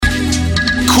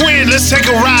here, let's take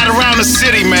a ride around the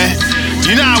city, man.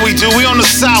 You know how we do, we on the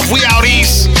south, we out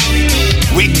east.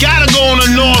 We gotta go on the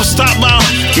north, stop by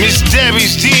Miss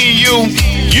Debbie's, D&U.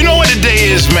 You know what the day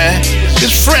is, man.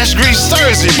 It's Fresh Grease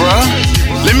Thursday, bro.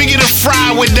 Let me get a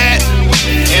fry with that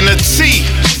and a tea.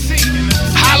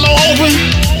 Hollow open?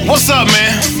 What's up,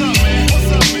 man?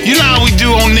 You know how we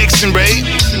do on Nixon, babe.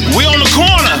 We on the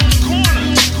corner.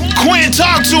 Quin,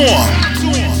 talk to him.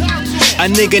 A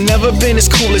nigga never been as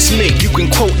cool as me, you can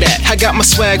quote that. I got my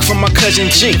swag from my cousin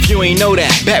G, you ain't know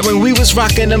that. Back when we was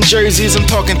rocking them jerseys, I'm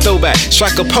talking throwback.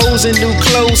 Strike a pose in new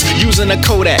clothes, using a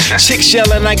Kodak. Chicks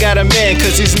yelling, I got a man,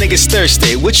 cause these niggas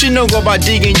thirsty. What you know about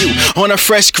digging you on a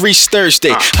Fresh Grease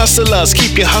Thursday? Hustlers,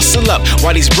 keep your hustle up,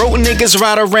 while these broke niggas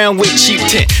ride around with cheap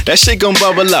tint. That shit gon'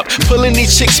 bubble up. Pulling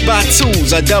these chicks by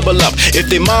twos, I double up. If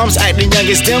their moms acting young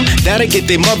as them, that'll get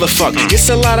their motherfucked. It's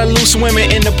a lot of loose women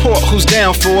in the port who's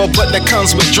down for it, but that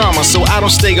comes with drama, so I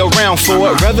don't stay around for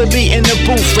it. Rather be in the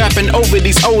booth rapping over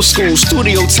these old school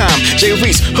studio time. Jay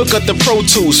Reese, hook up the Pro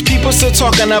Tools. People still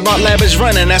talking about lavish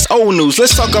running, that's old news.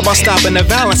 Let's talk about stopping the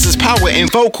balances, power in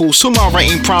vocals. Who my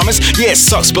rating promise? Yeah, it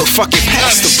sucks, but fuck it,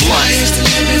 pass the blunt.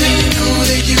 You know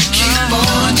that you keep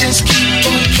on, just keep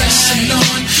on pressing.